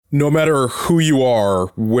No matter who you are,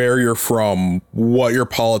 where you're from, what your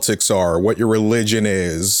politics are, what your religion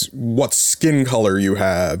is, what skin color you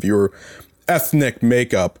have, your ethnic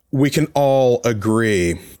makeup, we can all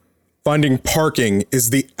agree finding parking is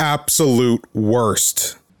the absolute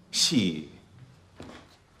worst. Shit.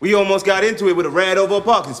 We almost got into it with a ran over a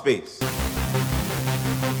parking space.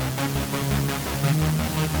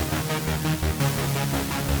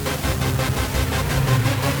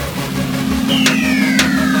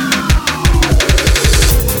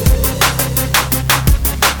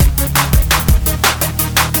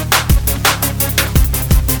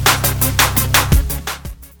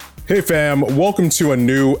 Hey fam, welcome to a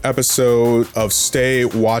new episode of Stay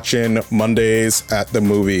Watchin' Mondays at the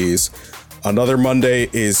Movies. Another Monday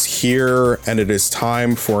is here and it is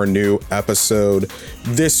time for a new episode.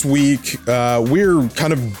 This week, we're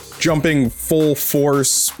kind of jumping full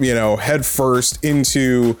force, head first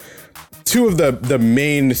into two of the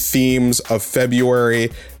main themes of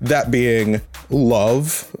February, that being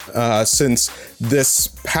love, since this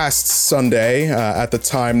past Sunday, at the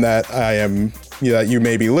time that you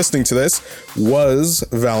may be listening to this, was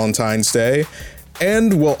Valentine's Day.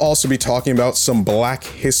 And we'll also be talking about some Black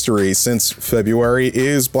history, since February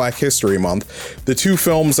is Black History Month. The two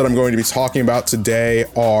films that I'm going to be talking about today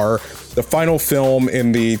are the final film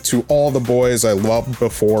in the To All the Boys I Loved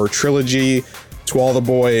Before trilogy, To All the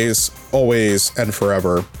Boys, Always and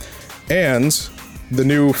Forever, and the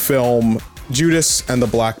new film Judas and the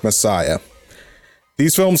Black Messiah.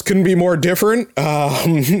 These films couldn't be more different.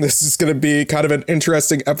 This is going to be kind of an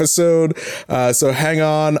interesting episode, so hang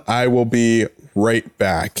on, I will be right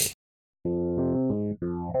back.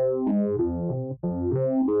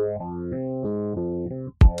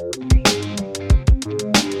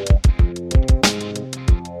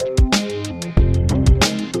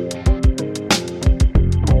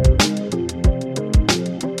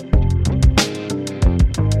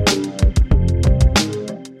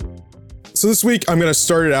 So this week, I'm going to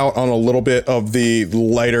start it out on a little bit of the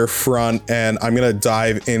lighter front, and I'm going to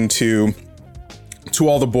dive into To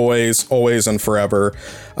All the Boys, Always and Forever.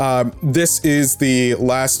 This is the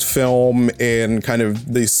last film in kind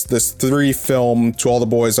of this three-film To All the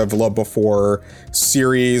Boys I've Loved Before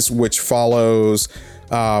series, which follows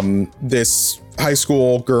this high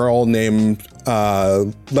school girl named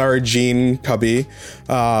Lara Jean Cubby,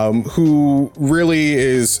 who really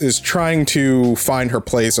is trying to find her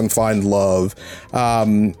place and find love.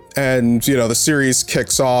 And, the series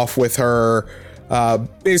kicks off with her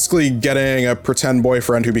basically getting a pretend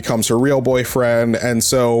boyfriend who becomes her real boyfriend. And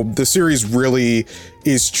so the series really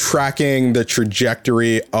is tracking the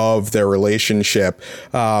trajectory of their relationship.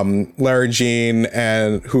 Lara Jean,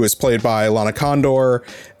 who is played by Lana Condor,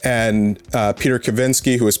 and Peter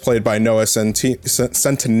Kavinsky, who is played by Noah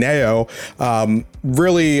Centineo,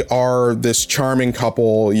 really are this charming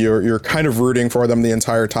couple. You're kind of rooting for them the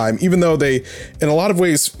entire time, even though they, in a lot of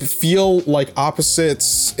ways, feel like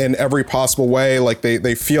opposites in every possible way. Like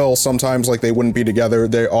they feel sometimes like they wouldn't be together.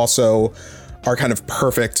 They also are kind of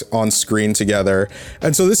perfect on screen together.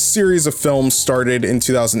 And so this series of films started in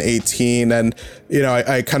 2018, and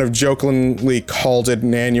I kind of jokingly called it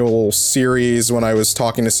an annual series when I was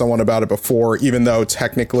talking to someone about it before, even though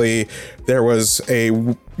technically there was a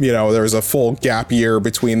full gap year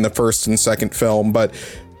between the first and second film, but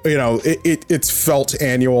it's felt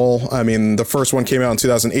annual. I mean, the first one came out in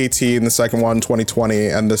 2018, the second one 2020,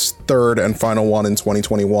 and this third and final one in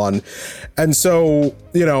 2021. And so,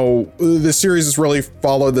 the series has really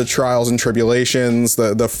followed the trials and tribulations.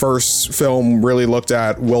 The first film really looked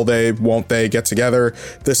at will they, won't they get together.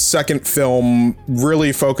 The second film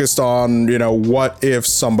really focused on, what if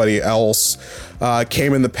somebody else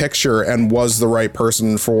came in the picture and was the right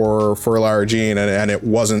person for Lara Jean, and it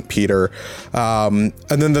wasn't Peter. And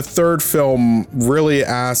then the third film really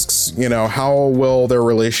asks, how will their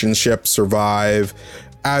relationship survive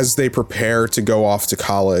as they prepare to go off to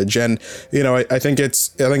college. And I think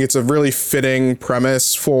it's a really fitting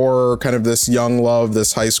premise for kind of this young love,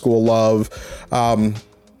 this high school love,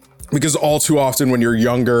 because all too often when you're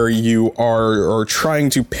younger, you are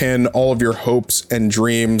trying to pin all of your hopes and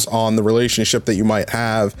dreams on the relationship that you might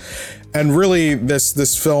have. And really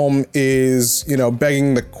this film is,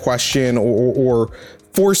 begging the question or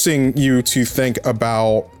forcing you to think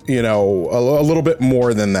about, a little bit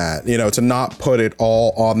more than that, to not put it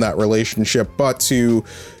all on that relationship, but to,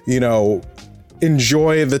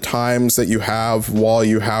 enjoy the times that you have while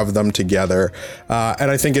you have them together.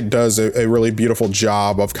 And I think it does a really beautiful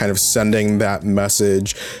job of kind of sending that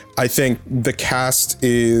message. I think the cast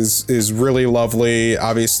is really lovely.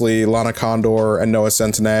 Obviously, Lana Condor and Noah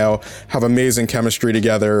Centineo have amazing chemistry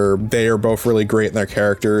together. They are both really great in their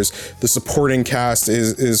characters. The supporting cast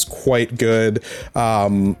is quite good.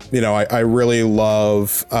 I really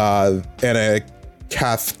love Anna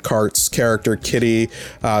Cathcart's character, Kitty.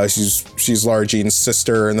 She's Lara Jean's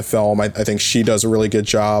sister in the film. I think she does a really good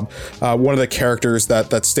job. One of the characters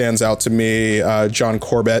that stands out to me, John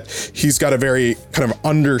Corbett, he's got a very kind of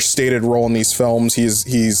understated role in these films.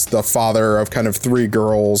 He's the father of kind of 3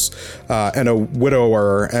 girls and a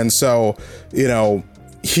widower. And so,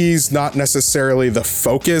 he's not necessarily the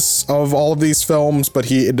focus of all of these films, but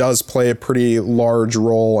he does play a pretty large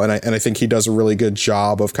role. And I think he does a really good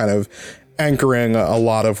job of kind of anchoring a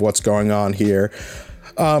lot of what's going on here.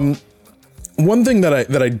 One thing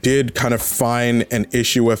that I did kind of find an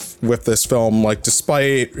issue with this film, like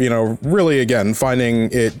despite, really again, finding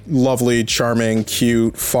it lovely, charming,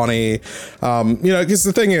 cute, funny, because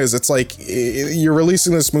the thing is, it's like you're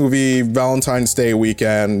releasing this movie Valentine's Day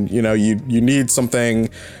weekend, you need something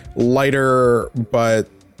lighter, but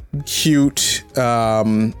cute,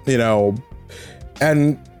 and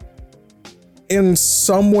in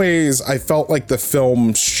some ways, I felt like the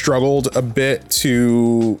film struggled a bit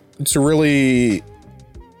to really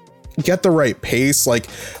get the right pace. Like,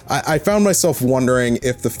 I found myself wondering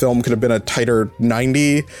if the film could have been a tighter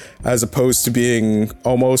 90 as opposed to being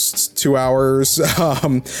almost 2 hours.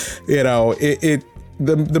 The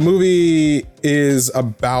movie is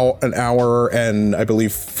about an hour and I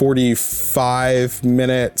believe 45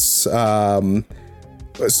 minutes, an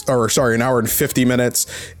hour and 50 minutes.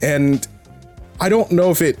 And I don't know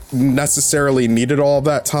if it necessarily needed all of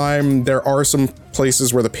that time. There are some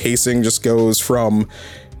places where the pacing just goes from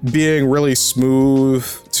being really smooth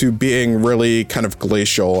to being really kind of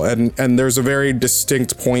glacial. And there's a very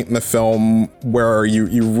distinct point in the film where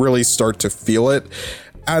you really start to feel it.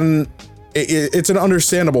 And it's an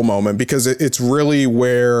understandable moment because it's really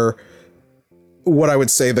where what I would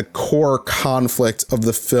say the core conflict of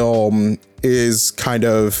the film is kind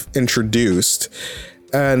of introduced.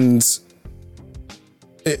 And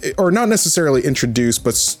or not necessarily introduced,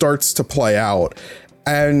 but starts to play out.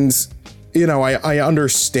 And, I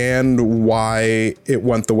understand why it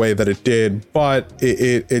went the way that it did, but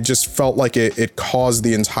it just felt like it caused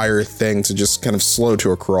the entire thing to just kind of slow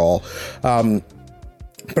to a crawl.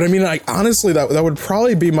 But I mean, honestly, that would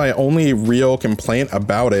probably be my only real complaint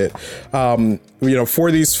about it.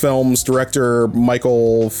 For these films, director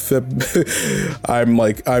Michael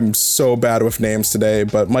I'm so bad with names today,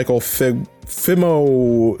 but Michael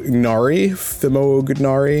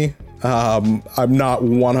Fimognari. I'm not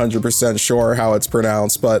 100% sure how it's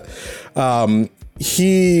pronounced, but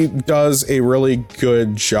he does a really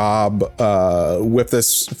good job with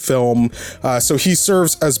this film. So he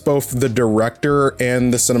serves as both the director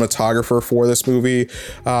and the cinematographer for this movie.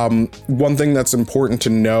 One thing that's important to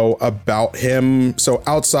know about him, so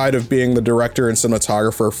outside of being the director and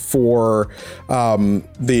cinematographer for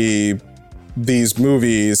these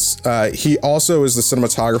movies, he also is the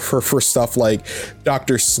cinematographer for stuff like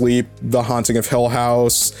Dr. Sleep, The Haunting of Hill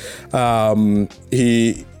House.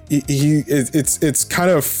 It's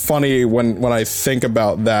kind of funny when I think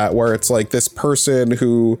about that, where it's like this person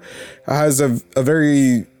who has a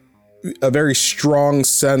very strong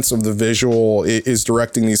sense of the visual is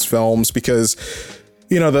directing these films, because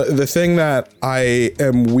the thing that I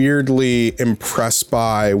am weirdly impressed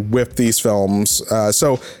by with these films,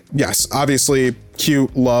 so yes, obviously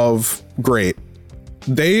cute, love, great.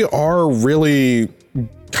 They are really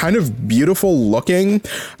kind of beautiful looking,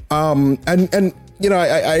 and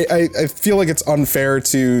I feel like it's unfair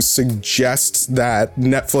to suggest that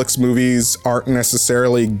Netflix movies aren't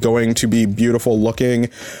necessarily going to be beautiful looking,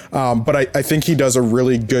 but I think he does a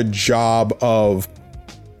really good job of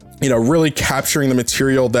really capturing the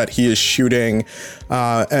material that he is shooting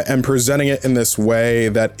and presenting it in this way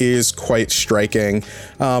that is quite striking.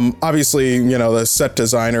 Obviously, the set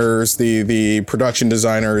designers, the production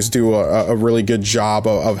designers do a really good job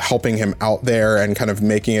of helping him out there and kind of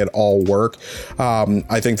making it all work.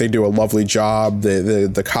 I think they do a lovely job.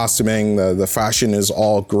 The costuming, the fashion is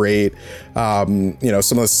all great. Some of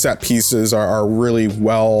the set pieces are really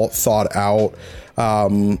well thought out.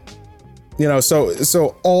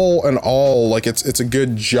 So all in all, like it's a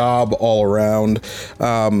good job all around.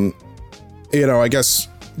 I guess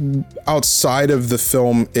outside of the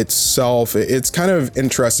film itself, it's kind of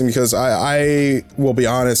interesting because I will be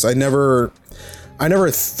honest, I never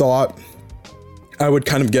thought I would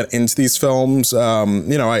kind of get into these films.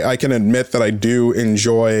 I can admit that I do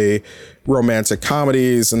enjoy romantic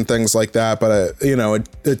comedies and things like that, but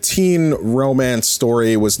a teen romance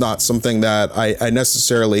story was not something that I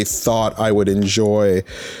necessarily thought I would enjoy.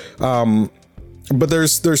 But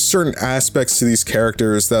there's certain aspects to these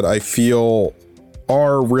characters that I feel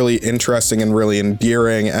are really interesting and really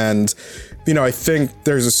endearing, and I think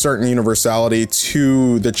there's a certain universality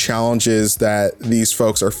to the challenges that these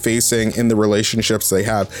folks are facing in the relationships they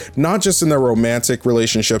have, not just in their romantic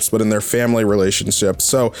relationships, but in their family relationships.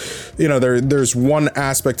 So, there's one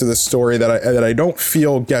aspect of the story that I don't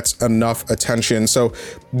feel gets enough attention. So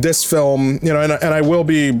this film, and I will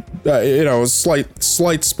be,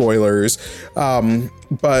 slight spoilers.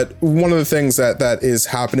 But one of the things that is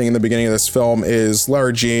happening in the beginning of this film is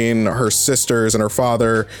Lara Jean, her sisters, and her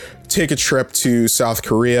father take a trip to South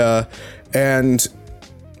Korea, and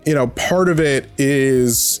part of it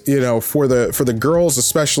is for the girls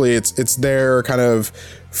especially, it's their kind of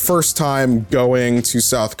first time going to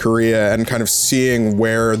South Korea and kind of seeing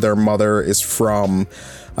where their mother is from.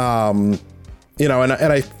 And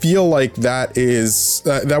I feel like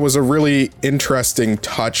that was a really interesting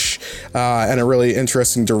touch and a really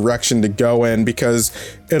interesting direction to go in, because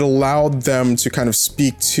it allowed them to kind of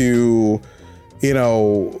speak to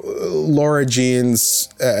Lara Jean's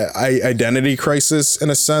identity crisis in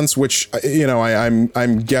a sense, which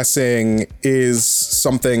I'm guessing is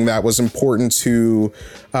something that was important to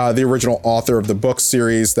the original author of the book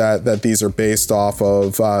series that these are based off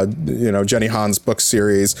of, Jenny Han's book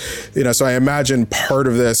series. So I imagine part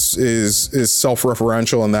of this is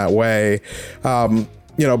self-referential in that way.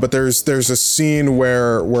 But there's a scene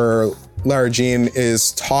where Lara Jean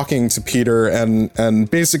is talking to Peter and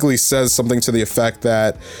basically says something to the effect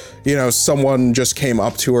that, someone just came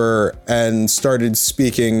up to her and started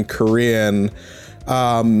speaking Korean,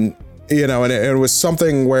 and it was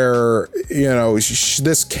something where,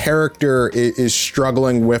 this character is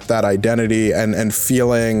struggling with that identity and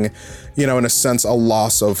feeling, in a sense, a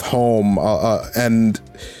loss of home, and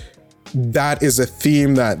that is a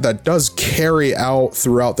theme that does carry out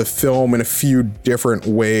throughout the film in a few different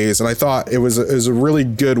ways. And I thought it was a really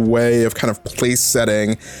good way of kind of place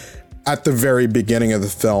setting at the very beginning of the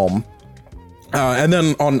film. And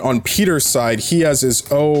then on Peter's side, he has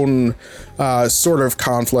his own sort of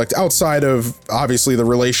conflict outside of obviously the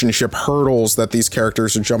relationship hurdles that these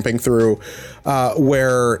characters are jumping through,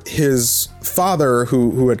 where his father,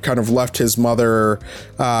 who had kind of left his mother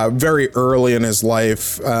very early in his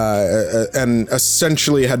life and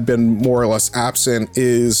essentially had been more or less absent,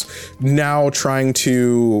 is now trying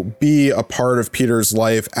to be a part of Peter's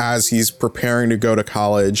life as he's preparing to go to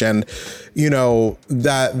college. And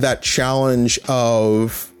that challenge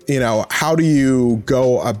of how do you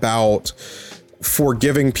go about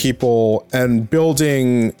forgiving people and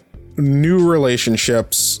building new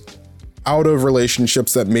relationships out of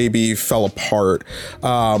relationships that maybe fell apart.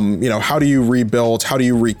 How do you rebuild? How do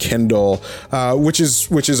you rekindle? Which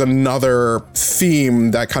is another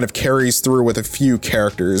theme that kind of carries through with a few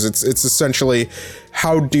characters. It's essentially,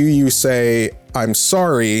 how do you say I'm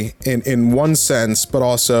sorry in one sense, but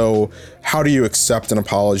also how do you accept an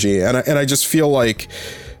apology? And I just feel like,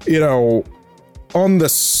 on the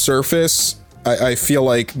surface, I feel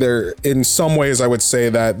like there, in some ways, I would say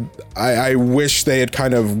that I wish they had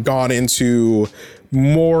kind of gone into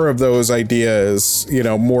more of those ideas,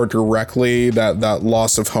 more directly, that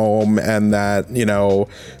loss of home and that,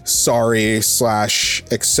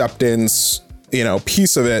 sorry/acceptance,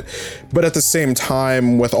 piece of it. But at the same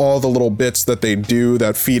time, with all the little bits that they do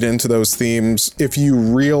that feed into those themes, if you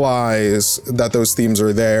realize that those themes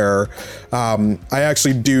are there, I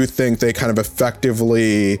actually do think they kind of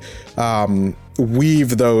effectively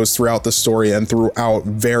weave those throughout the story and throughout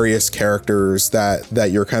various characters that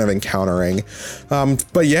you're kind of encountering.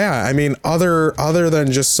 But yeah, I mean, other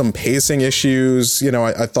than just some pacing issues,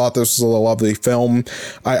 I thought this was a lovely film.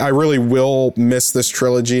 I really will miss this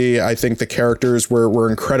trilogy. I think the characters were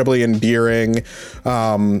incredibly endearing.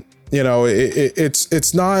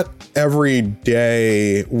 It's not every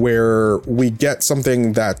day where we get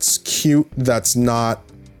something that's cute, that's not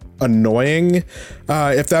annoying,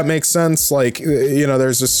 if that makes sense. Like,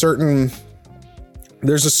 there's a certain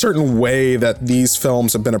way that these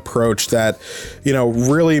films have been approached that,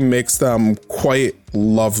 really makes them quite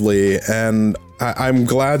lovely. And I'm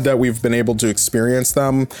glad that we've been able to experience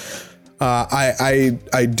them.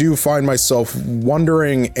 I do find myself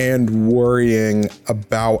wondering and worrying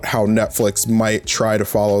about how Netflix might try to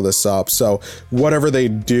follow this up. So whatever they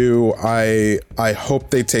do, I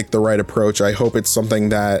hope they take the right approach. I hope it's something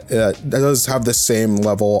that does have the same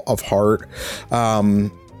level of heart.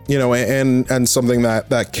 you know, and something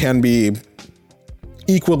that can be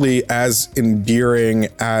equally as endearing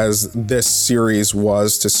as this series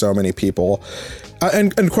was to so many people.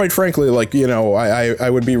 And quite frankly, like, you know, I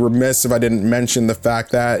would be remiss if I didn't mention the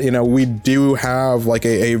fact that, you know, we do have like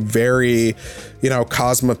a very, you know,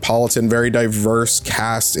 cosmopolitan, very diverse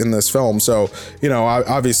cast in this film. So, you know,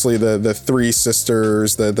 obviously the three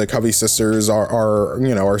sisters, the Covey sisters are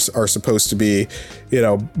you know, are supposed to be, you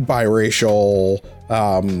know, biracial,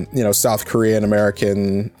 you know, South Korean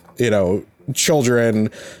American, you know,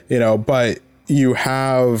 children, you know, but you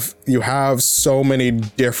have so many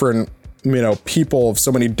different, you know, people of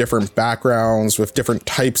so many different backgrounds with different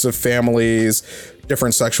types of families,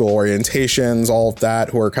 different sexual orientations, all of that,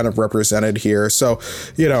 who are kind of represented here. So,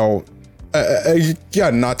 you know,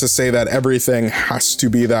 again, not to say that everything has to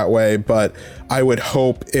be that way, but I would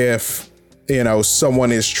hope if, you know,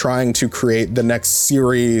 someone is trying to create the next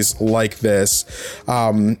series like this,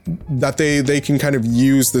 that they can kind of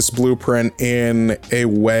use this blueprint in a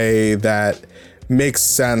way that makes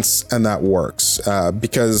sense and that works,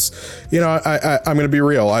 because, you know, I'm going to be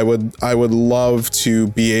real. I would love to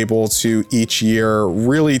be able to each year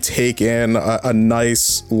really take in a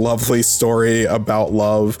nice, lovely story about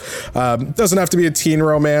love. Doesn't have to be a teen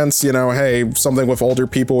romance, you know. Hey, something with older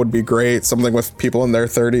people would be great. Something with people in their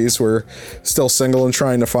 30s who are still single and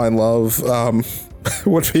trying to find love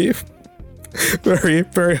would be very,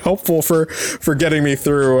 very helpful for getting me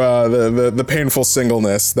through the painful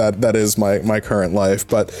singleness that is my current life.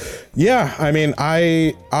 But yeah, I mean,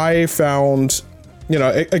 I found, you know,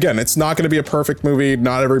 again, it's not going to be a perfect movie.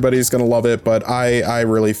 Not everybody's going to love it, but I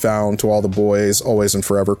really found To All the Boys, Always and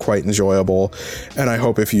Forever quite enjoyable. And I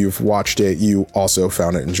hope if you've watched it, you also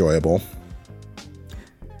found it enjoyable.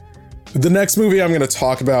 The next movie I'm going to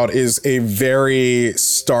talk about is a very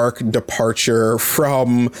stark departure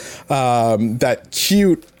from that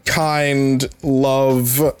cute, kind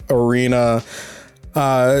love arena.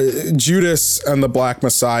 Judas and the Black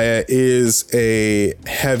Messiah is a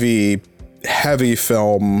heavy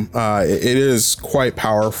film. It is quite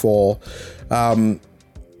powerful.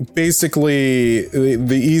 Basically,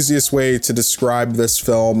 the easiest way to describe this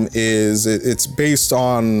film is it's based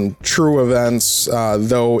on true events,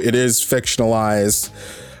 though it is fictionalized,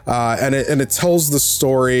 and it tells the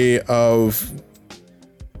story of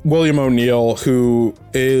William O'Neill, who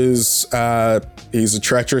is he's a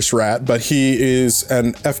treacherous rat, but he is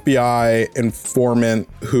an FBI informant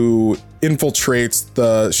who infiltrates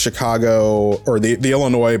the Chicago or the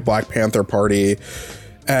Illinois Black Panther Party,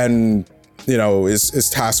 and, you know, is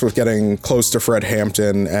tasked with getting close to Fred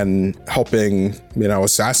Hampton and helping, you know,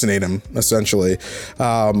 assassinate him, essentially.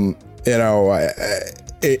 You know,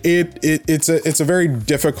 it's a very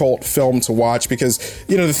difficult film to watch because,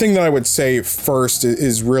 you know, the thing that I would say first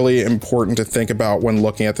is really important to think about when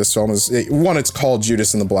looking at this film is, one, it's called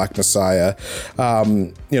Judas and the Black Messiah.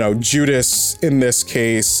 You know, Judas in this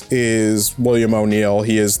case is William O'Neill.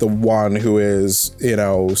 He is the one who is, you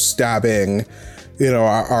know, stabbing, you know,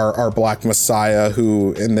 our Black Messiah,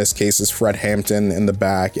 who in this case is Fred Hampton, in the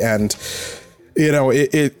back. And, you know,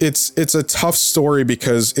 it's a tough story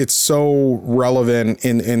because it's so relevant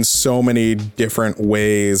in so many different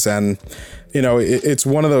ways. And, you know, it's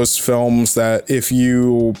one of those films that if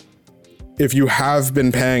you have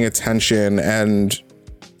been paying attention and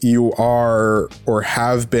you are or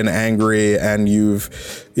have been angry and you've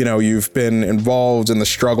been involved in the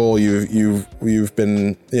struggle, you've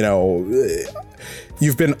been, you know,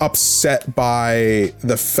 you've been upset by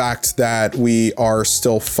the fact that we are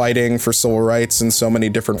still fighting for civil rights in so many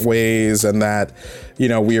different ways, and that, you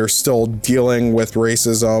know, we are still dealing with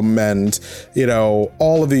racism and, you know,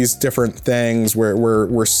 all of these different things where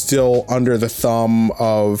we're still under the thumb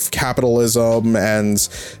of capitalism and,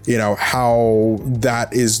 you know, how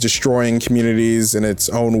that is destroying communities in its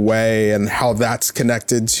own way and how that's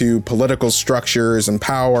connected to political structures and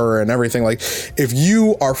power and everything. Like, if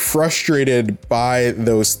you are frustrated by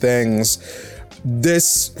those things,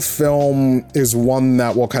 this film is one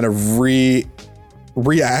that will kind of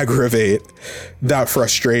re-aggravate that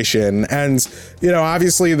frustration. And, you know,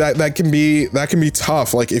 obviously that can be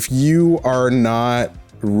tough. Like, if you are not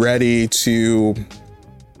ready to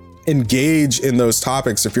engage in those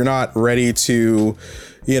topics, if you're not ready to,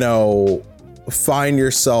 you know, find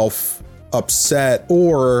yourself upset,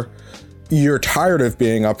 or you're tired of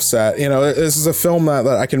being upset, you know, this is a film that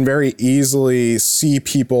I can very easily see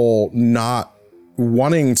people not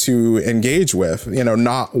wanting to engage with, you know,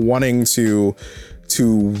 not wanting to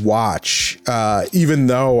watch, even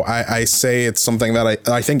though I say it's something that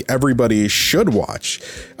I think everybody should watch.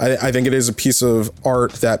 I think it is a piece of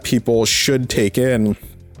art that people should take in,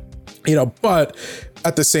 you know, but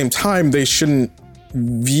at the same time, they shouldn't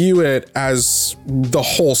view it as the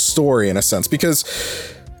whole story in a sense,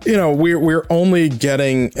 because, you know, we're only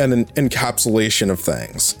getting an encapsulation of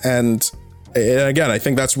things. And again, I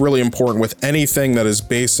think that's really important with anything that is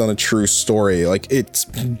based on a true story. Like, it's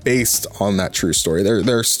based on that true story.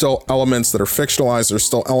 There are still elements that are fictionalized. There's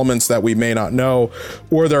still elements that we may not know,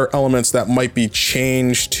 or there are elements that might be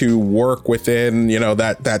changed to work within, you know,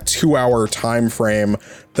 that 2-hour time frame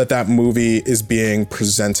that movie is being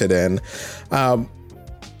presented in.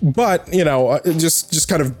 But, you know, just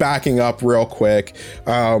kind of backing up real quick,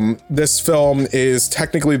 this film is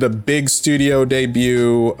technically the big studio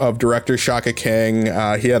debut of director Shaka King.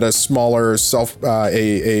 He had a smaller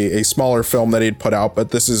smaller film that he'd put out, but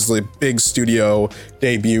this is the big studio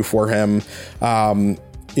debut for him.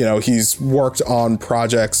 You know, he's worked on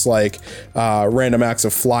projects like Random Acts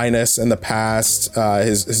of Flyness in the past.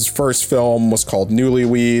 His first film was called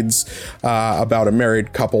Newlyweds, about a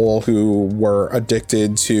married couple who were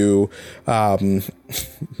addicted to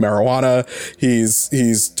marijuana.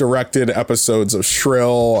 He's directed episodes of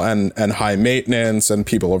Shrill and High Maintenance and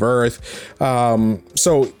People of Earth.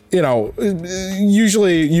 So, you know,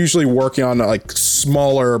 usually working on like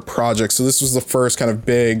smaller projects. So this was the first kind of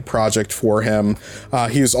big project for him.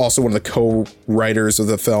 He was also one of the co-writers of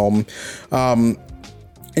the film.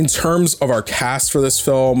 In terms of our cast for this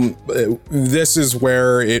film, this is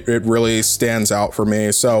where it really stands out for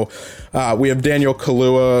me. So we have Daniel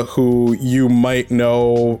Kaluuya, who you might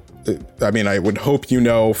know. I mean, I would hope you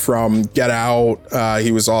know from Get Out.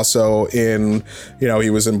 He was also in, you know,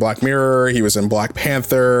 he was in Black Mirror. He was in Black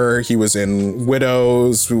Panther. He was in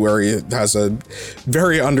Widows, where he has a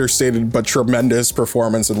very understated but tremendous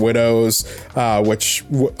performance in Widows, which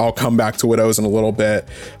I'll come back to Widows in a little bit.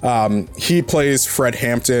 He plays Fred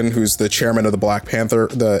Hampton, who's the chairman of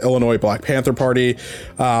the Illinois Black Panther Party.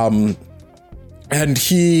 And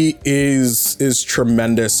he is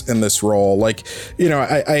tremendous in this role. Like, you know,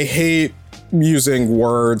 I hate using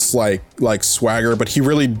words like swagger, but he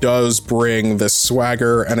really does bring this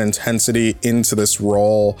swagger and intensity into this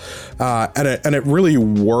role. And it really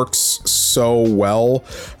works so well.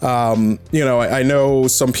 You know, I know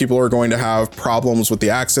some people are going to have problems with the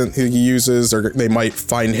accent he uses, or they might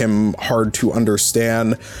find him hard to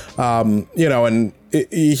understand. You know, and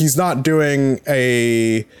he's not doing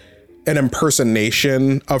an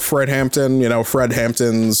impersonation of Fred Hampton. You know, Fred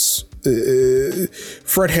Hampton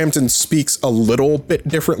speaks a little bit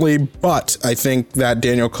differently, but I think that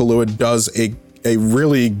Daniel Kaluuya does a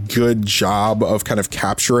really good job of kind of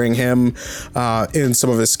capturing him in some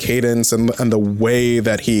of his cadence and the way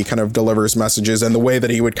that he kind of delivers messages, and the way that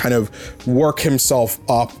he would kind of work himself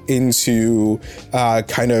up into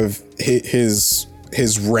kind of his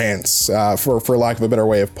rants, for lack of a better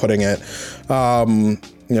way of putting it.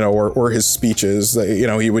 You know, or his speeches. You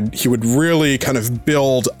know, he would really kind of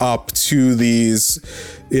build up to these,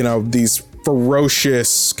 you know, these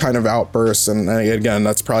ferocious kind of outbursts. And again,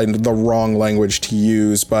 that's probably the wrong language to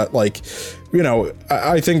use, but like, you know,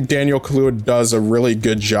 I think Daniel Kaluuya does a really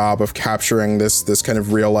good job of capturing this kind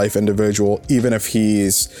of real life individual, even if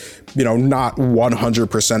he's, you know, not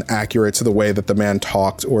 100% accurate to the way that the man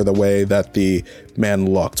talked or the way that the man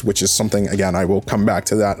looked, which is something, again, I will come back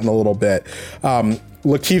to that in a little bit.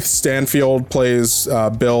 Lakeith Stanfield plays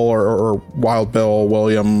Bill or Wild Bill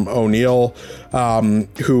William O'Neill,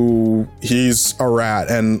 who he's a rat,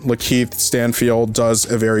 and Lakeith Stanfield does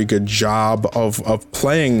a very good job of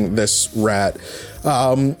playing this rat.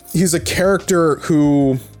 He's a character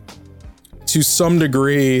who, to some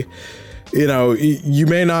degree, you know, you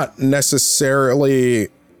may not necessarily,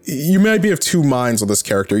 you may be of two minds with this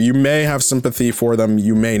character. You may have sympathy for them,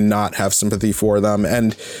 you may not have sympathy for them,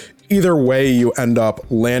 and either way you end up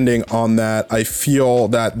landing on that. I feel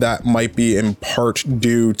that might be in part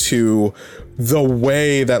due to the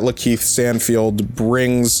way that Lakeith Stanfield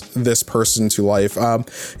brings this person to life.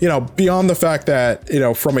 You know, beyond the fact that, you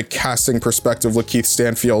know, from a casting perspective, Lakeith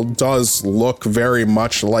Stanfield does look very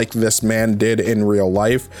much like this man did in real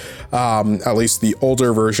life. At least the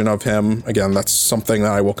older version of him. Again, that's something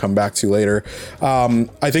that I will come back to later.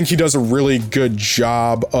 I think he does a really good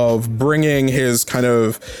job of bringing his kind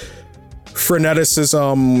of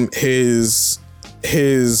freneticism,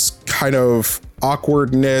 his kind of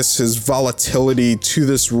awkwardness, his volatility to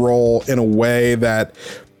this role in a way that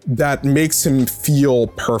makes him feel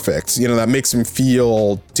perfect, you know, that makes him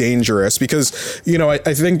feel dangerous, because, you know, I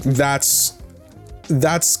think that's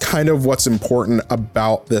kind of what's important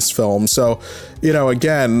about this film. So, you know,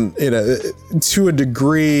 again, you know, to a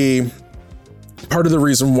degree, part of the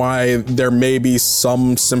reason why there may be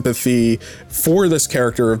some sympathy for this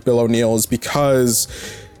character of Bill O'Neill is because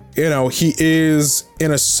you know, he is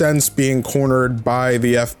in a sense being cornered by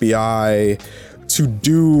the FBI to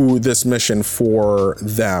do this mission for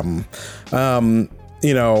them.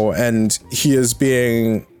 You know, and he is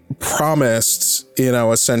being promised, you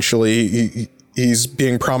know, essentially he's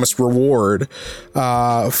being promised reward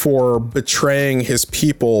for betraying his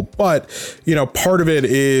people. But, you know, part of it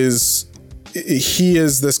is he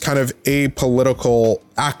is this kind of apolitical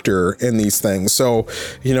actor in these things. So,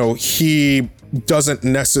 you know, he doesn't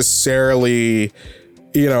necessarily,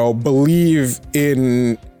 you know, believe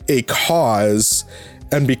in a cause.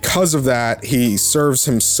 And because of that, he serves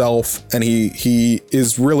himself, and he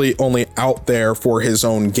is really only out there for his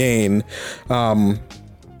own gain.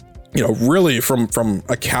 You know, really from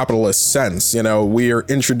a capitalist sense. You know, we are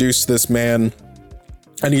introduced to this man,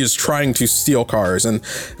 and he is trying to steal cars. And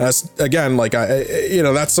that's, again, like, you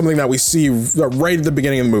know, that's something that we see right at the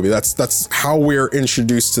beginning of the movie. That's how we're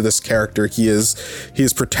introduced to this character. He is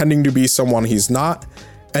pretending to be someone he's not,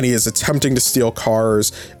 and he is attempting to steal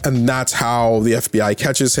cars, and that's how the FBI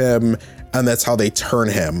catches him, and that's how they turn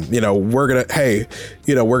him. You know, we're gonna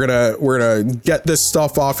get this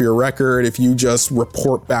stuff off your record if you just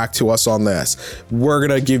report back to us on this. We're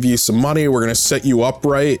gonna give you some money. We're gonna set you up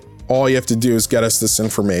right. All you have to do is get us this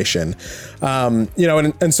information. You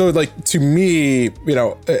know, and so, like, to me, you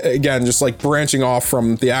know, again, just like branching off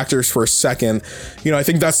from the actors for a second, you know, I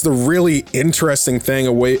think that's the really interesting thing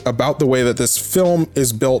about the way that this film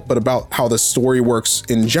is built, but about how the story works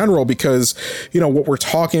in general, because, you know, what we're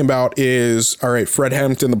talking about is, all right, Fred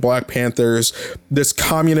Hampton, the Black Panthers, this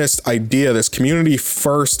communist idea, this community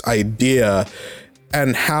first idea,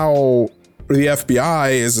 and how the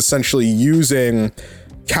FBI is essentially using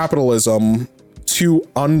capitalism to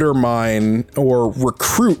undermine or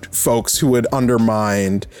recruit folks who would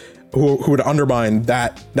undermine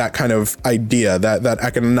that kind of idea, that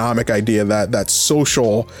economic idea, that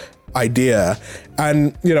social idea.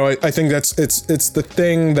 And, you know, I think it's the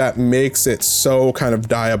thing that makes it so kind of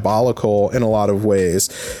diabolical in a lot of ways,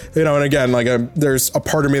 you know. And again, like, there's a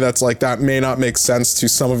part of me that's like, that may not make sense to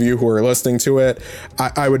some of you who are listening to it.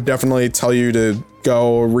 I would definitely tell you to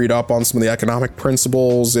go read up on some of the economic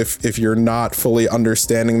principles if you're not fully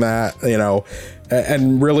understanding that, you know,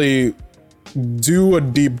 and really do a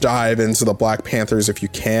deep dive into the Black Panthers if you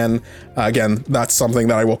can. Again, that's something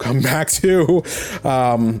that I will come back to.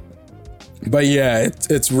 But yeah,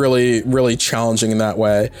 it's really, really challenging in that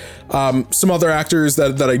way. Some other actors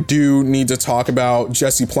that I do need to talk about: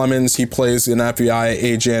 Jesse Plemons. He plays an FBI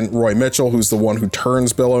agent, Roy Mitchell, who's the one who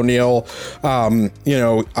turns Bill O'Neill. You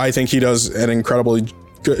know, I think he does an incredibly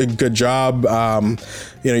good job.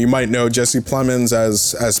 You know, you might know Jesse Plemons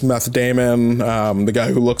as Meth Damon, the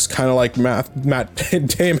guy who looks kind of like Matt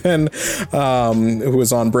Damon, who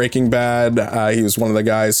was on Breaking Bad. He was one of the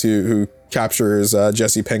guys who captures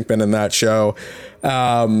Jesse Pinkman in that show.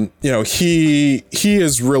 You know, he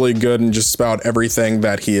is really good in just about everything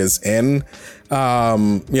that he is in.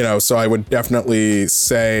 You know, so I would definitely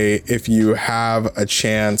say, if you have a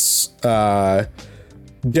chance,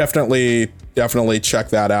 definitely check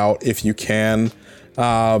that out if you can.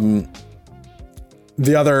 The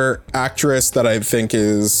other actress that I think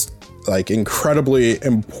is, like, incredibly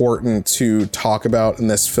important to talk about in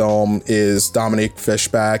this film is Dominique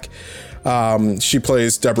Fishback. She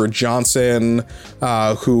plays Deborah Johnson,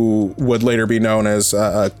 who would later be known as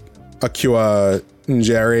Akua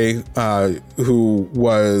Njeri, who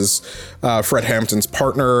was Fred Hampton's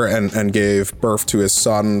partner and gave birth to his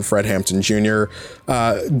son, Fred Hampton Jr.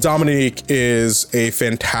 Dominique is a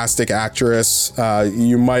fantastic actress.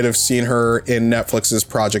 You might have seen her in Netflix's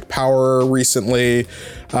Project Power recently.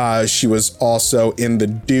 She was also in The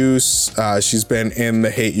Deuce. She's been in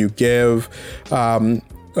The Hate You Give.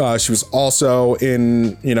 She was also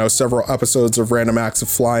in, you know, several episodes of Random Acts of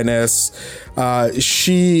Flyness.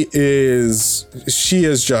 She is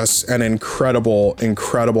just an incredible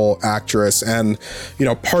actress. And, you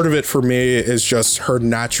know, part of it for me is just her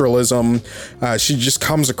naturalism. She just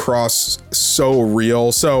comes across so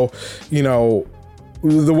real. So, you know,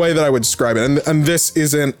 the way that I would describe it, and this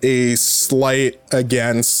isn't a slight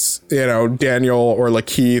against, you know, Daniel or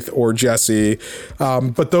Lakeith or Jesse,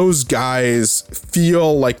 but those guys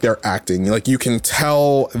feel like they're acting. Like, you can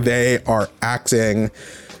tell they are acting.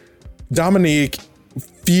 Dominique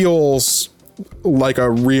feels like a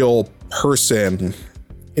real person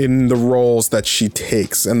in the roles that she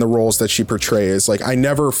takes and the roles that she portrays. Like, I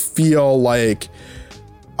never feel like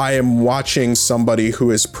I am watching somebody who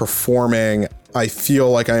is performing I feel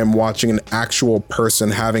like I am watching an actual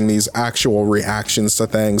person having these actual reactions to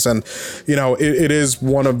things. And, you know, it is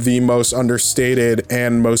one of the most understated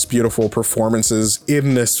and most beautiful performances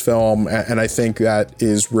in this film. And I think that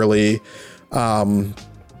is really,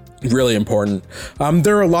 really important.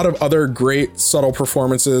 There are a lot of other great subtle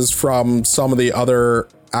performances from some of the other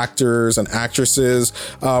actors and actresses.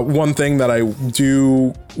 One thing that I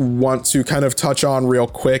do want to kind of touch on real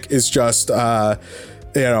quick is just,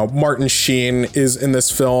 you know, Martin Sheen is in this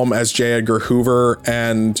film as J. Edgar Hoover,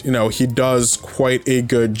 and, you know, he does quite a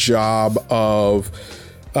good job of,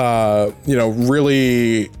 you know,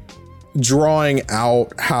 really drawing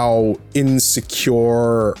out how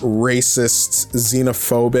insecure, racist,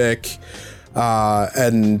 xenophobic,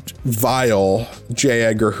 and vile J.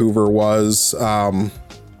 Edgar Hoover was.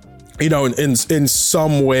 You know, in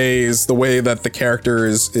some ways, the way that the character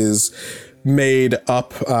is made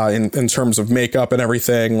up in terms of makeup and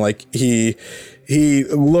everything, like he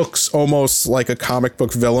looks almost like a comic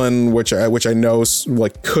book villain, which I know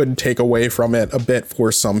like could take away from it a bit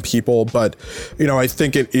for some people, but, you know, I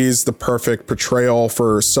think it is the perfect portrayal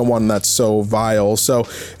for someone that's so vile. So,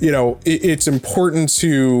 you know, it's important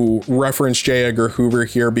to reference J. Edgar Hoover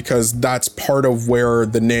here because that's part of where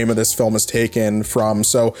the name of this film is taken from.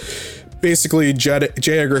 So basically, J.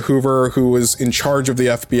 Edgar Hoover, who was in charge of the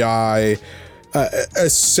FBI,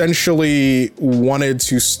 essentially wanted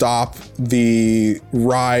to stop the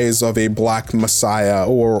rise of a black messiah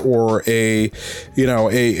or a, you know,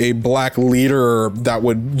 a black leader that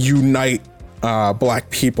would unite black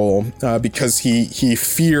people, because he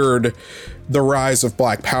feared the rise of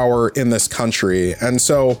black power in this country. And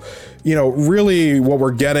so, you know, really what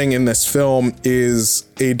we're getting in this film is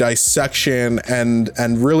a dissection and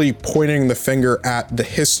really pointing the finger at the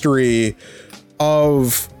history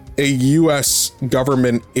of a US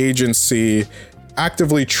government agency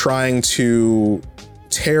actively trying to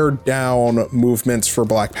tear down movements for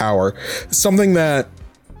black power. Something that,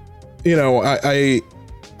 you know,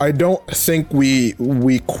 I don't think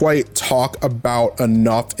we quite talk about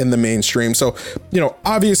enough in the mainstream. So, you know,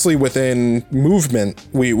 obviously within movement,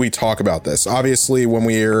 we talk about this. Obviously, when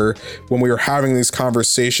we are having these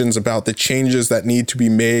conversations about the changes that need to be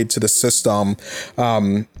made to the system,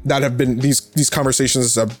 that have been these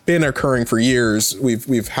conversations have been occurring for years.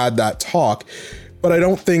 We've had that talk. But I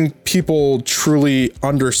don't think people truly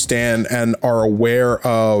understand and are aware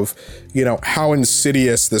of, you know, how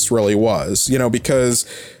insidious this really was, you know, because,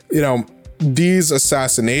 you know, these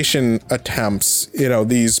assassination attempts, you know,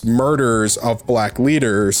 these murders of black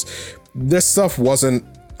leaders, this stuff wasn't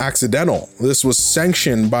accidental. This was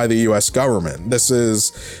sanctioned by the US government. This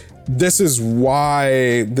is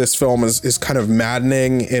why this film is kind of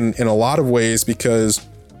maddening in a lot of ways, because,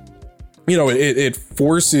 you know, it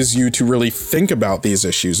forces you to really think about these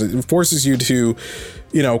issues. It forces you to,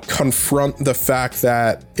 you know, confront the fact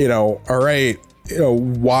that, you know, all right, you know,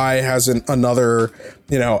 why hasn't another,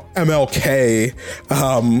 you know, MLK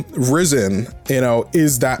risen? You know,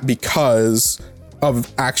 is that because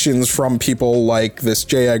of actions from people like this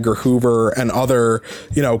J. Edgar Hoover and other,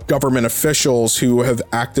 you know, government officials who have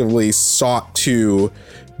actively sought to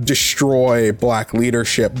destroy black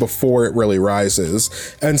leadership before it really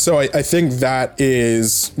rises? And so I think that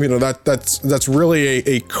is, you know, that's really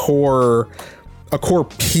a core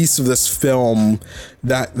piece of this film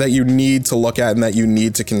that you need to look at and that you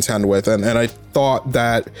need to contend with. And I thought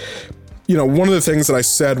that, you know, one of the things that I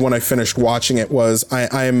said when I finished watching it was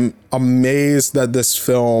I'm amazed that this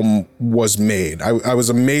film was made. I was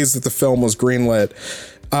amazed that the film was greenlit.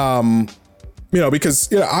 You know, because,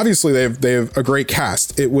 you know, obviously they have a great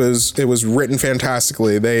cast. It was written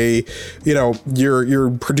fantastically. They, you know, you're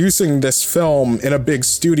producing this film in a big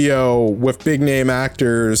studio with big name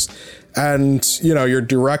actors, and, you know, your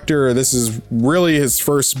director, this is really his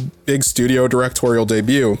first big studio directorial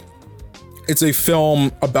debut. It's a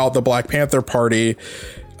film about the Black Panther Party,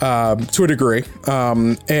 to a degree,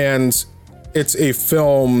 and it's a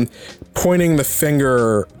film pointing the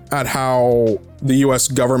finger at how the US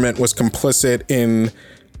government was complicit in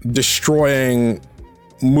destroying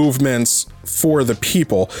movements for the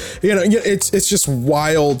people. You know, it's just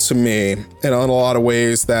wild to me in a lot of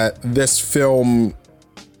ways that this film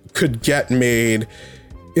could get made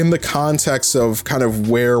in the context of kind of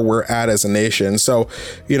where we're at as a nation. So,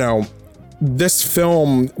 you know, this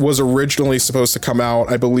film was originally supposed to come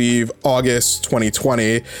out, I believe, August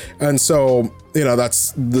 2020. And so, you know,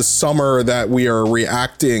 that's the summer that we are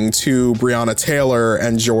reacting to Breonna Taylor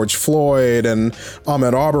and George Floyd and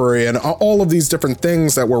Ahmaud Arbery and all of these different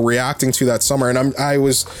things that we're reacting to that summer. And I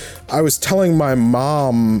was telling my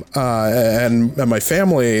mom and my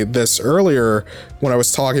family this earlier when I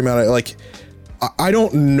was talking about it, like, I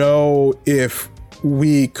don't know if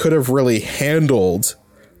we could have really handled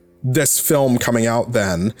this film coming out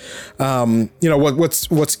then.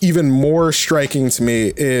 What's even more striking to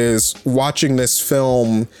me is watching this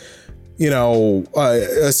film,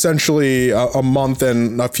 essentially a month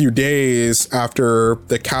and a few days after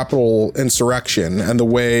the Capitol insurrection, and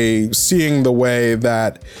seeing the way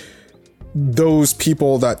that those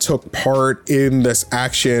people that took part in this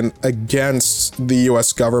action against the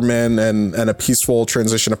US government and a peaceful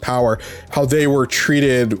transition of power, how they were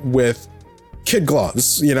treated with kid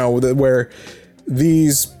gloves, where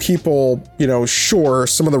these people, sure,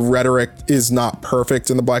 some of the rhetoric is not perfect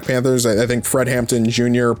in the Black Panthers. I think Fred Hampton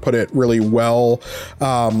Jr. put it really well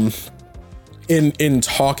in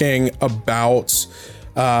talking about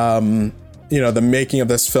the making of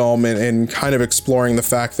this film and kind of exploring the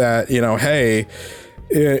fact that, hey,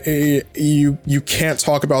 you can't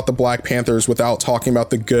talk about the Black Panthers without talking about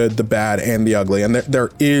the good, the bad, and the ugly. And there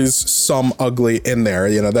is some ugly in there,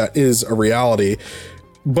 that is a reality.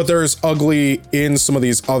 But there's ugly in some of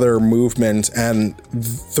these other movements, and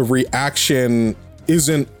the reaction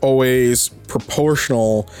isn't always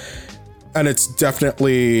proportional, and it's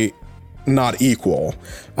definitely not equal.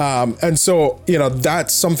 And so,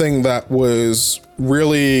 that's something that was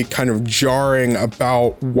really kind of jarring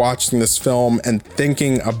about watching this film and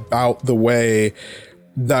thinking about the way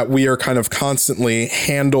that we are kind of constantly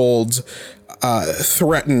handled,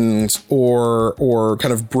 threatened, or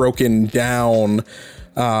kind of broken down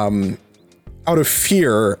out of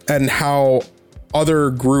fear, and how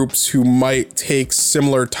other groups who might take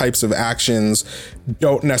similar types of actions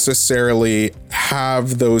don't necessarily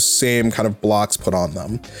have those same kind of blocks put on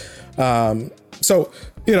them. So,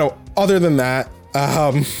 other than that,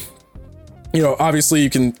 obviously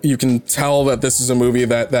you can tell that this is a movie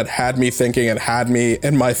that had me thinking and had me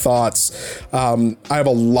in my thoughts. I have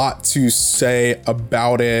a lot to say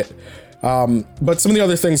about it. But some of the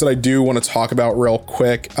other things that I do want to talk about real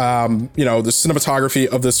quick, the cinematography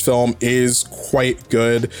of this film is quite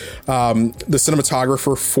good. The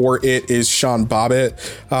cinematographer for it is Sean Bobbitt,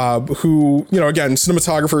 who, again,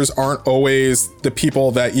 cinematographers aren't always the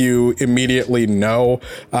people that you immediately know,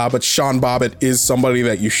 but Sean Bobbitt is somebody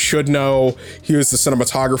that you should know. He was the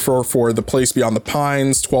cinematographer for The Place Beyond the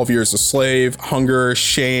Pines, 12 Years a Slave, Hunger,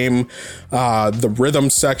 Shame, the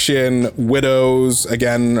Rhythm Section, Widows,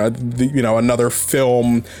 again, another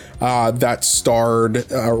film that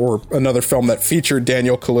starred, or another film that featured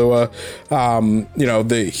Daniel Kaluuya.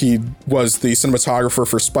 He was the cinematographer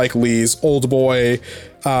for Spike Lee's Oldboy.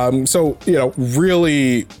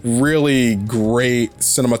 Really, really great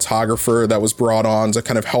cinematographer that was brought on to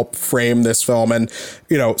kind of help frame this film. And,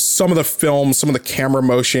 some of the camera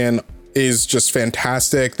motion is just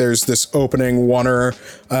fantastic. There's this opening oneer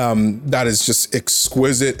that is just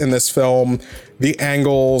exquisite in this film. The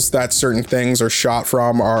angles that certain things are shot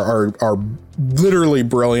from are literally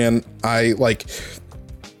brilliant.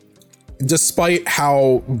 Despite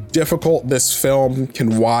how difficult this film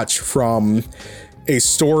can watch from a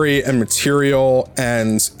story and material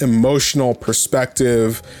and emotional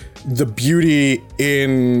perspective, the beauty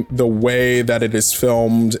in the way that it is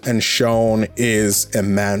filmed and shown is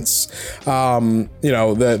immense.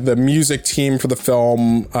 The music team for the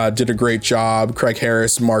film did a great job. Craig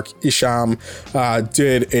Harris, Mark Isham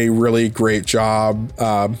did a really great job.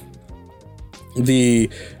 The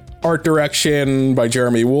art direction by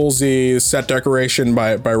Jeremy Woolsey, set decoration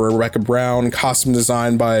by Rebecca Brown, costume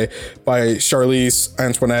design by Charlize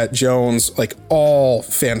Antoinette Jones, all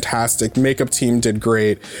fantastic. Makeup team did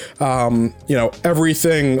great.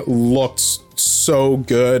 Everything looked so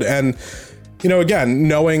good. And, again,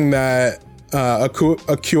 knowing that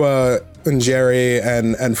Akua Njeri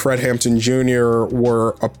and Fred Hampton Jr.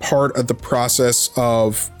 were a part of the process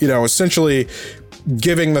of, essentially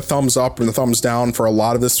giving the thumbs up and the thumbs down for a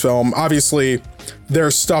lot of this film. Obviously,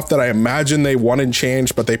 there's stuff that I imagine they wanted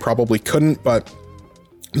changed, but they probably couldn't. But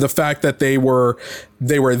the fact that they were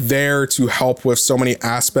there to help with so many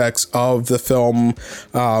aspects of the film,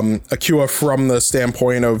 Akua from the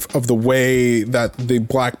standpoint of the way that the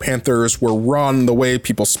Black Panthers were run, the way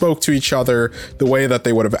people spoke to each other, the way that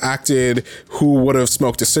they would have acted, who would have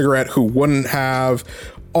smoked a cigarette, who wouldn't have.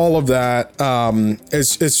 All of that,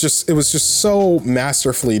 it was just so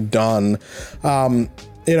masterfully done.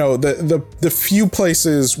 The few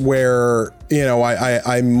places where,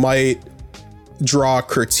 I might draw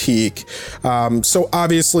critique. So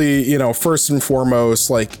obviously, first and foremost,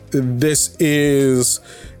 this is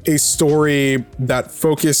a story that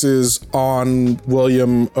focuses on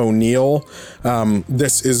William O'Neill.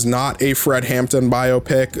 This is not a Fred Hampton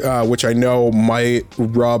biopic, which I know might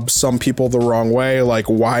rub some people the wrong way.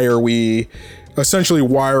 Why are we essentially,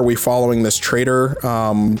 why are we following this traitor?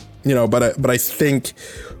 But I think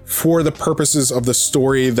for the purposes of the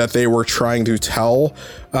story that they were trying to tell,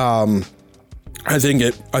 I think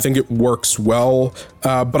it works well,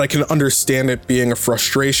 but I can understand it being a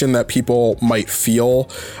frustration that people might feel,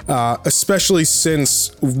 especially since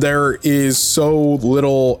there is so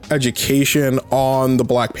little education on the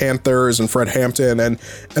Black Panthers and Fred Hampton and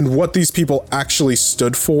what these people actually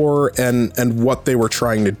stood for and what they were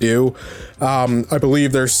trying to do. I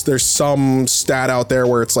believe there's some stat out there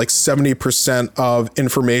where it's like 70% of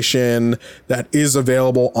information that is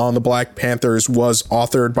available on the Black Panthers was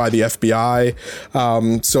authored by the FBI.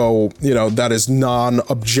 So, that is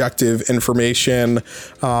non-objective information,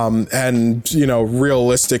 and,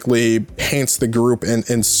 realistically paints the group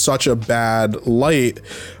in such a bad light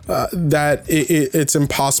that it's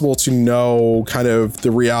impossible to know kind of the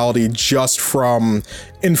reality just from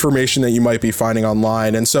information that you might be finding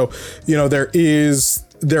online. And so, there is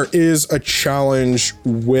a challenge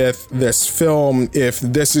with this film. If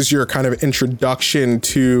this is your kind of introduction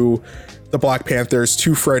to the Black Panthers,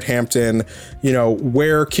 to Fred Hampton,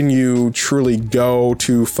 where can you truly go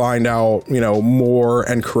to find out, more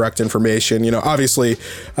and correct information? Obviously,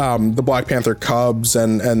 the Black Panther Cubs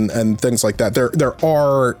and things like that. There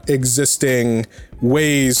are existing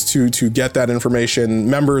ways to get that information.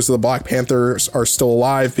 Members of the Black Panthers are still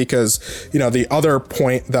alive because, the other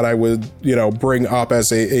point that I would, bring up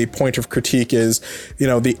as a point of critique is,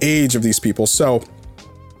 the age of these people. So,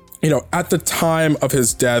 at the time of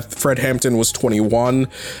his death, Fred Hampton was 21.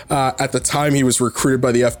 At the time he was recruited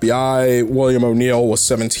by the FBI, William O'Neill was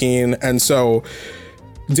 17. And so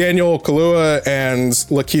Daniel Kaluuya and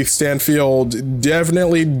Lakeith Stanfield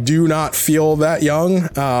definitely do not feel that young.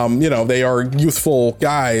 They are youthful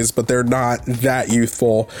guys, but they're not that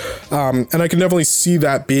youthful. And I can definitely see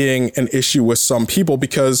that being an issue with some people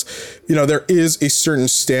because, there is a certain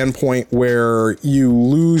standpoint where you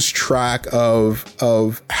lose track of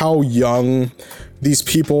how young these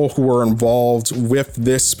people who were involved with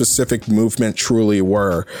this specific movement truly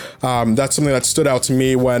were. That's something that stood out to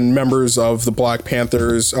me when members of the Black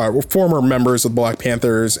Panthers, former members of the Black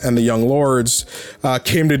Panthers and the Young Lords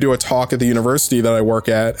came to do a talk at the university that I work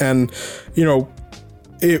at. And,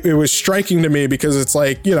 it was striking to me because it's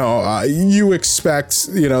like, you expect,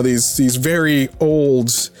 these very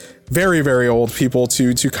old, very, very old people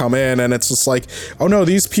to come in, and it's just like, oh no,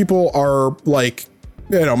 these people are like,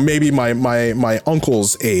 maybe my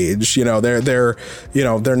uncle's age, they're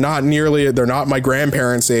not my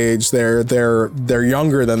grandparents' age. They're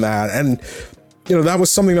younger than that. And, that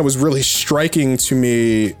was something that was really striking to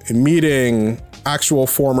me, meeting actual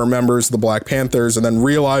former members of the Black Panthers and then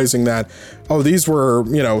realizing that, oh, these were,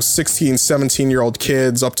 16, 17-year-old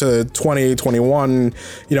kids up to 20, 21,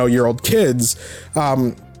 year old kids.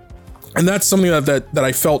 And that's something that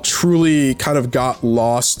I felt truly kind of got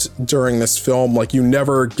lost during this film. Like, you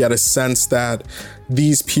never get a sense that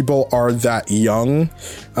these people are that young,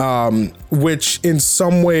 which in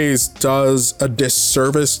some ways does a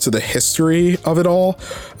disservice to the history of it all.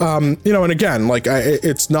 And again, like,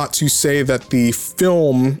 it's not to say that the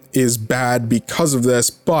film is bad because of this,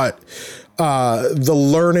 but the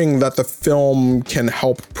learning that the film can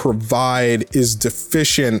help provide is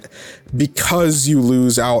deficient because you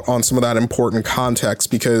lose out on some of that important context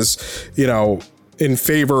because, in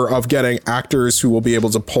favor of getting actors who will be able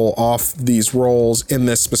to pull off these roles in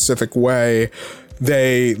this specific way,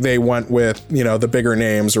 they went with, the bigger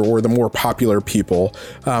names or the more popular people.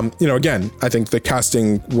 Again, I think the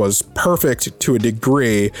casting was perfect to a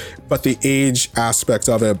degree, but the age aspect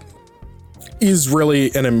of it is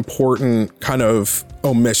really an important kind of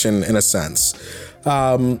omission in a sense.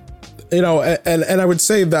 And I would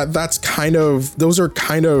say that those are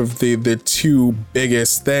kind of the two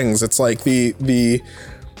biggest things. It's like the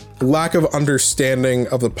lack of understanding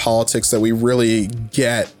of the politics that we really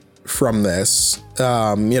get from this.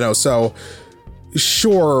 So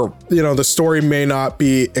sure, the story may not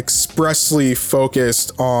be expressly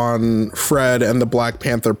focused on Fred and the Black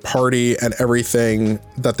Panther Party and everything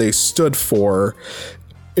that they stood for.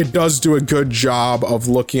 It does do a good job of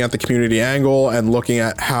looking at the community angle and looking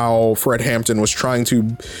at how Fred Hampton was trying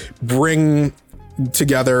to bring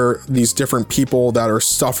together these different people that are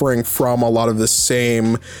suffering from a lot of the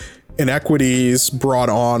same inequities brought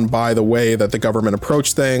on by the way that the government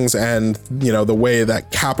approached things and, the way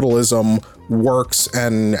that capitalism works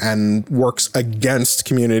and works against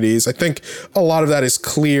communities. I think a lot of that is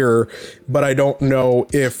clear, but I don't know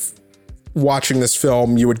if watching this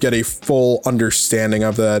film, you would get a full understanding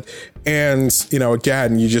of that. And, you know,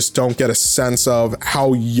 again, you just don't get a sense of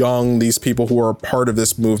how young these people who are a part of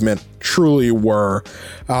this movement truly were.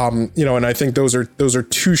 You know, and I think those are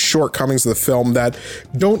two shortcomings of the film that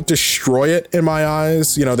don't destroy it in my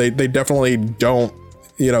eyes. You know, they definitely don't,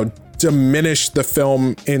 you know, diminish the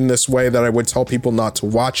film in this way that I would tell people not to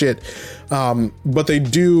watch it. But they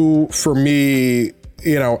do, for me,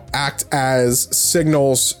 you know, act as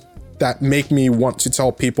signals that make me want to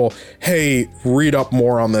tell people, hey, read up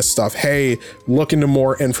more on this stuff. Hey, look into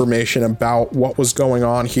more information about what was going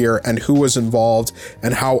on here and who was involved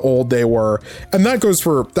and how old they were. And that goes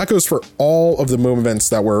for all of the movements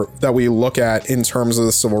that we look at in terms of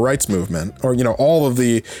the civil rights movement, or, you know, all of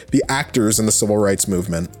the actors in the civil rights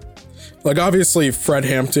movement. Like, obviously, Fred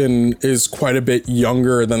Hampton is quite a bit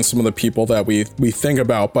younger than some of the people that we think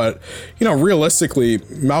about. But, you know, realistically,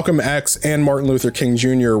 Malcolm X and Martin Luther King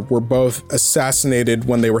Jr. were both assassinated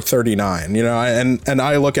when they were 39, you know, and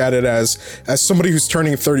I look at it as somebody who's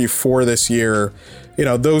turning 34 this year. You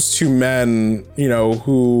know, those two men, you know,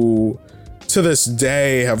 who to this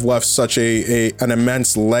day have left such an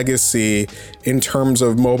immense legacy in terms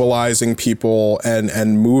of mobilizing people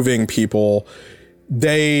and moving people.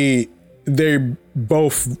 They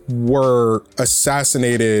both were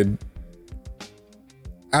assassinated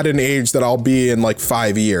at an age that I'll be in like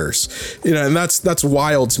 5 years, you know, and that's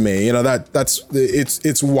wild to me. You know,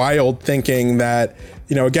 it's wild thinking that,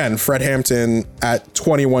 you know, again, Fred Hampton at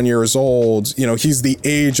 21 years old, you know, he's the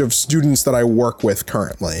age of students that I work with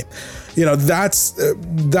currently. You know,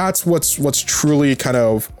 that's what's truly kind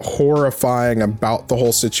of horrifying about the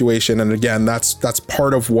whole situation. And again, that's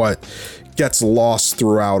part of what gets lost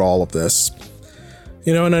throughout all of this.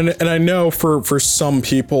 You know, and I know for some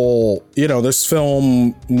people, you know, this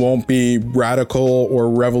film won't be radical or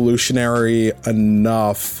revolutionary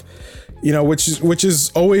enough, you know, which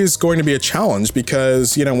is always going to be a challenge,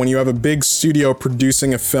 because, you know, when you have a big studio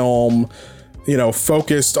producing a film, you know,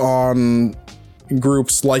 focused on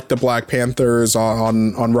groups like the Black Panthers,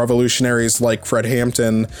 on revolutionaries like Fred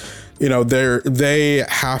Hampton, you know, they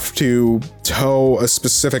have to toe a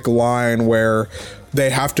specific line where they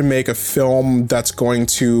have to make a film that's going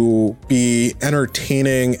to be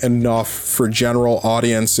entertaining enough for general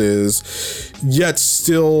audiences, yet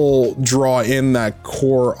still draw in that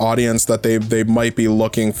core audience that they might be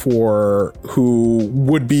looking for, who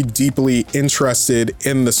would be deeply interested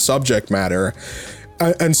in the subject matter.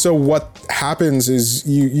 And so what happens is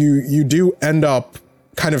you do end up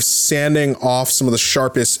kind of sanding off some of the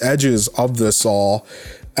sharpest edges of this all.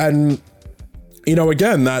 And, you know,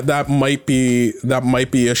 again, that might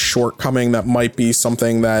be a shortcoming, that might be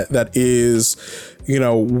something that is, you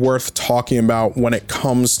know, worth talking about when it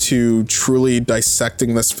comes to truly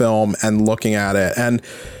dissecting this film and looking at it. And,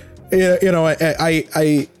 you know,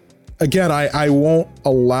 I won't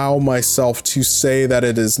allow myself to say that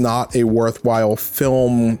it is not a worthwhile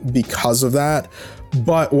film because of that.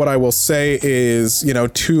 But what I will say is, you know,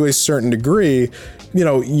 to a certain degree, you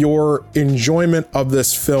know, your enjoyment of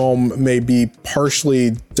this film may be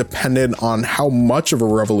partially dependent on how much of a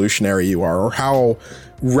revolutionary you are, or how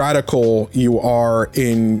radical you are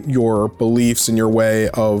in your beliefs and your way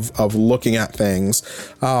of looking at things.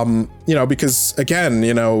 You know, because again,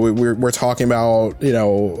 you know, we're talking about, you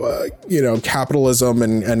know, capitalism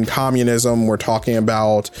and communism. We're talking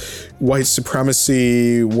about white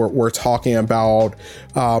supremacy. We're talking about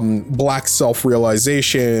Black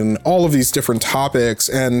self-realization, all of these different topics.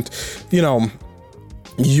 And, you know,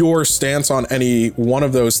 your stance on any one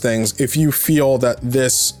of those things, if you feel that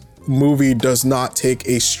this movie does not take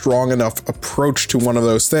a strong enough approach to one of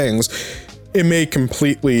those things, it may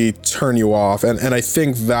completely turn you off. And I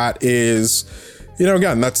think that is, you know,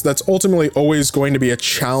 again, that's ultimately always going to be a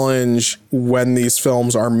challenge when these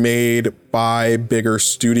films are made by bigger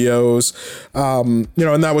studios. You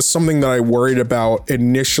know, and that was something that I worried about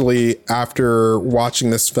initially after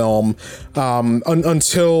watching this film,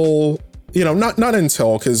 until, you know, not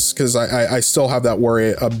until, because I still have that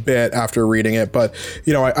worry a bit after reading it. But,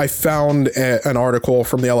 you know, I found an article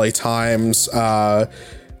from the LA Times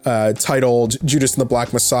titled "Judas and the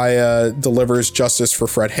Black Messiah Delivers Justice for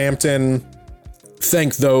Fred Hampton.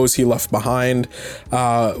 Thank those he left behind,"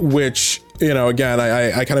 which, you know, again,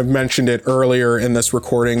 I kind of mentioned it earlier in this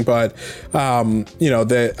recording, but, you know,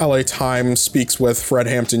 the LA Times speaks with Fred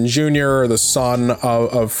Hampton Jr., the son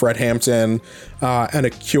of Fred Hampton, and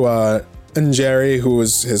Akua Njeri, who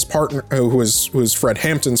was his partner, who was Fred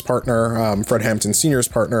Hampton's partner, Fred Hampton Sr.'s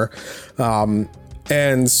partner. And,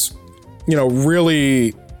 you know,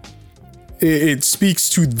 really, it speaks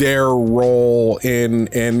to their role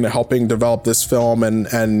in helping develop this film,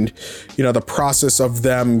 and you know, the process of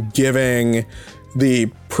them giving the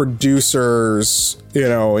producers, you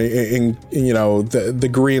know, the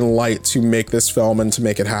green light to make this film and to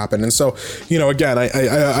make it happen. And so, you know, again,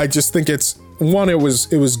 I just think it's one, it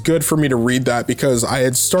was good for me to read that, because I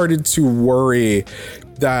had started to worry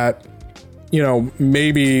that, you know,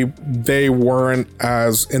 maybe they weren't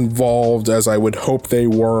as involved as I would hope they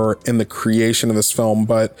were in the creation of this film.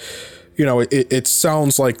 But, you know, it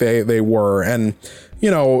sounds like they were. And,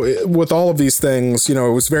 you know, with all of these things, you know,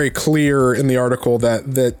 it was very clear in the article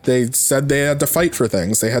that they said they had to fight for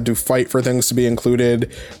things. They had to fight for things to be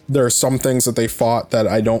included. There are some things that they fought that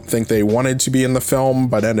I don't think they wanted to be in the film,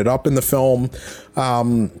 but ended up in the film.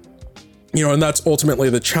 You know, and that's ultimately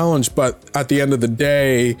the challenge. But at the end of the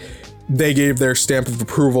day, they gave their stamp of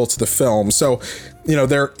approval to the film. So, you know,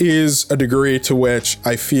 there is a degree to which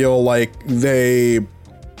I feel like they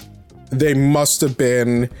must have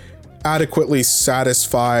been adequately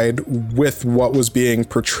satisfied with what was being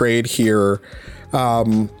portrayed here.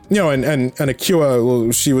 You know, and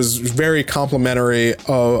Akua, she was very complimentary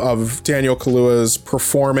of Daniel Kaluuya's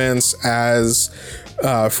performance as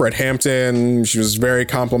Fred Hampton. She was very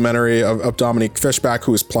complimentary of Dominique Fishback,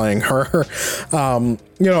 who was playing her.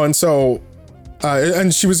 You know, and so,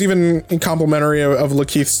 and she was even complimentary of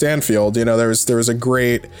Lakeith Stanfield. You know, there was a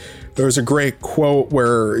great quote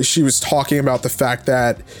where she was talking about the fact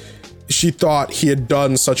that she thought he had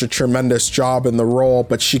done such a tremendous job in the role,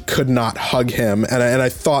 but she could not hug him. And I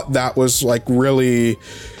thought that was really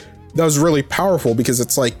powerful, because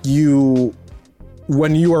it's like,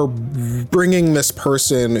 when you are bringing this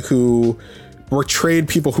person who portrayed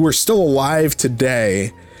people who are still alive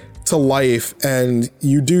today to life, and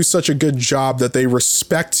you do such a good job that they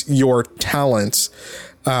respect your talent,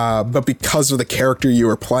 but because of the character you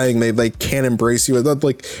are playing, they can't embrace you.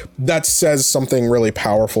 That says something really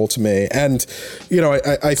powerful to me. And, you know,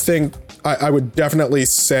 I think I would definitely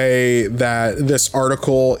say that this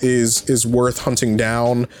article is worth hunting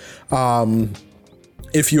down.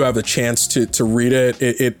 If you have a chance to read it,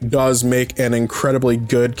 it does make an incredibly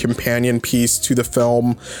good companion piece to the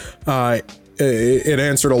film. It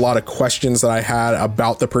answered a lot of questions that I had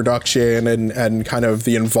about the production and kind of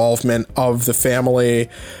the involvement of the family.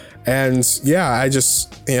 And yeah, I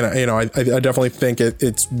just, I definitely think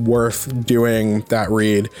it's worth doing that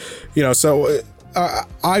read, you know. So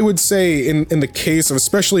I would say in the case of,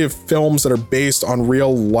 especially of films that are based on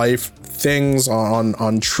real life things,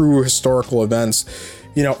 on true historical events,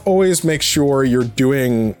 you know, always make sure you're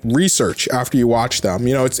doing research after you watch them.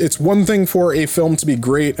 You know, it's one thing for a film to be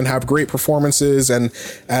great and have great performances and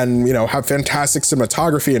you know, have fantastic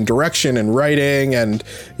cinematography and direction and writing and,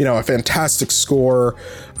 you know, a fantastic score.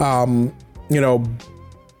 You know,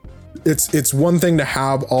 it's one thing to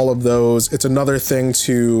have all of those. It's another thing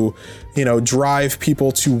to, you know, drive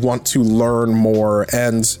people to want to learn more.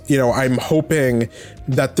 And, you know, I'm hoping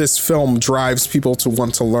that this film drives people to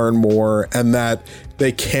want to learn more, and that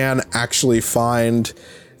they can actually find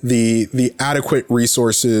the adequate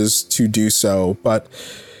resources to do so. But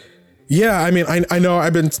yeah, I mean, I know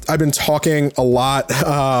I've been talking a lot.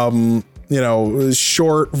 You know,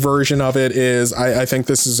 short version of it is I think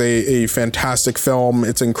this is a fantastic film.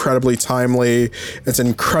 It's incredibly timely. It's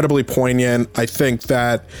incredibly poignant. I think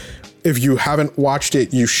that if you haven't watched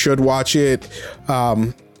it, you should watch it.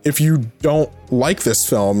 If you don't like this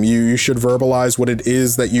film, you should verbalize what it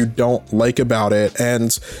is that you don't like about it.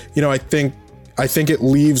 And, you know, I think it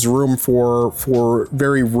leaves room for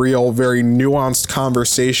very real, very nuanced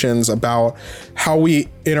conversations about how we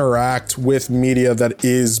interact with media that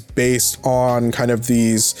is based on kind of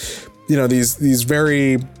these, you know, these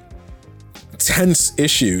very tense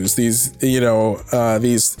issues, these, you know,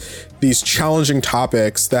 these challenging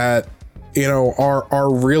topics that, you know,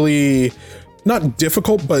 are really not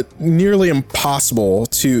difficult, but nearly impossible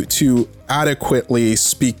to adequately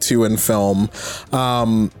speak to in film.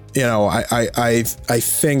 You know, I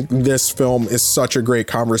think this film is such a great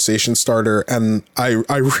conversation starter, and I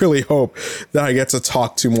really hope that I get to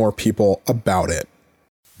talk to more people about it.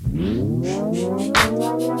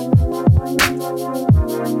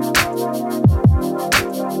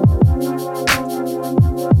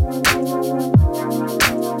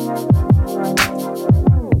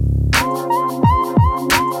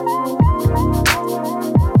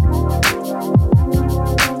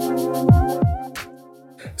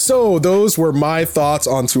 So those were my thoughts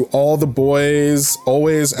on To All the Boys,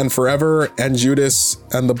 Always and Forever, and Judas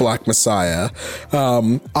and the Black Messiah.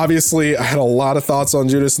 Obviously, I had a lot of thoughts on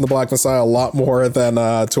Judas and the Black Messiah, a lot more than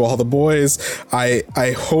To All the Boys.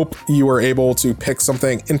 I hope you were able to pick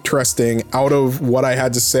something interesting out of what I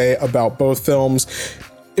had to say about both films.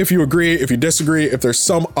 If you agree, if you disagree, if there's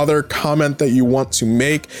some other comment that you want to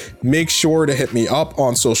make sure to hit me up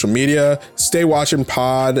on social media. Stay Watching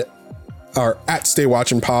Pod, or at Stay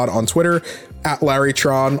Watching Pod on Twitter, at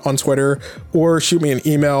LarryTron on Twitter, or shoot me an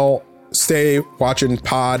email,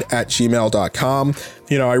 staywatchingpod@gmail.com.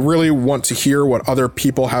 I really want to hear what other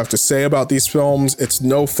people have to say about these films. It's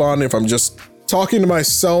no fun if I'm just talking to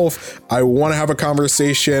myself. I want to have a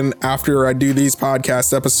conversation after I do these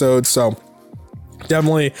podcast episodes. So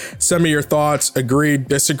definitely send me your thoughts. Agree,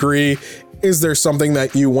 disagree. Is there something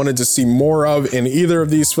that you wanted to see more of in either of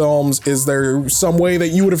these films? Is there some way that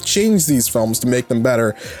you would have changed these films to make them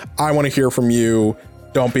better? I want to hear from you.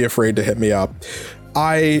 Don't be afraid to hit me up.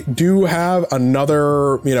 I do have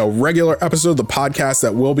another, regular episode of the podcast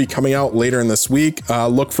that will be coming out later in this week.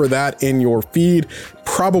 Look for that in your feed,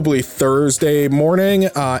 probably Thursday morning,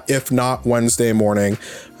 if not Wednesday morning.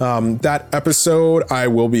 That episode, I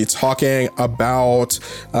will be talking about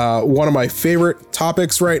one of my favorite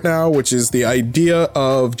topics right now, which is the idea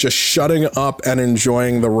of just shutting up and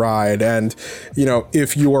enjoying the ride. And,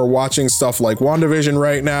 if you are watching stuff like WandaVision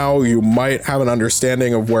right now, you might have an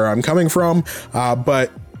understanding of where I'm coming from,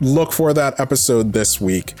 but look for that episode this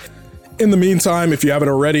week. In the meantime, if you haven't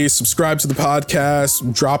already, subscribe to the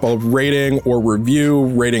podcast, drop a rating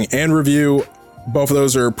and review. Both of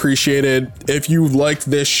those are appreciated. If you liked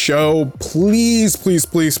this show, please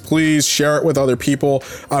share it with other people.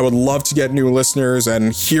 I would love to get new listeners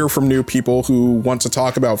and hear from new people who want to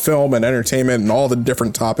talk about film and entertainment and all the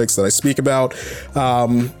different topics that I speak about.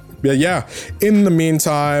 But yeah, in the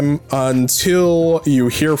meantime, until you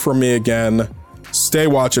hear from me again, stay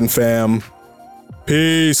watching, fam.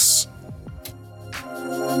 Peace.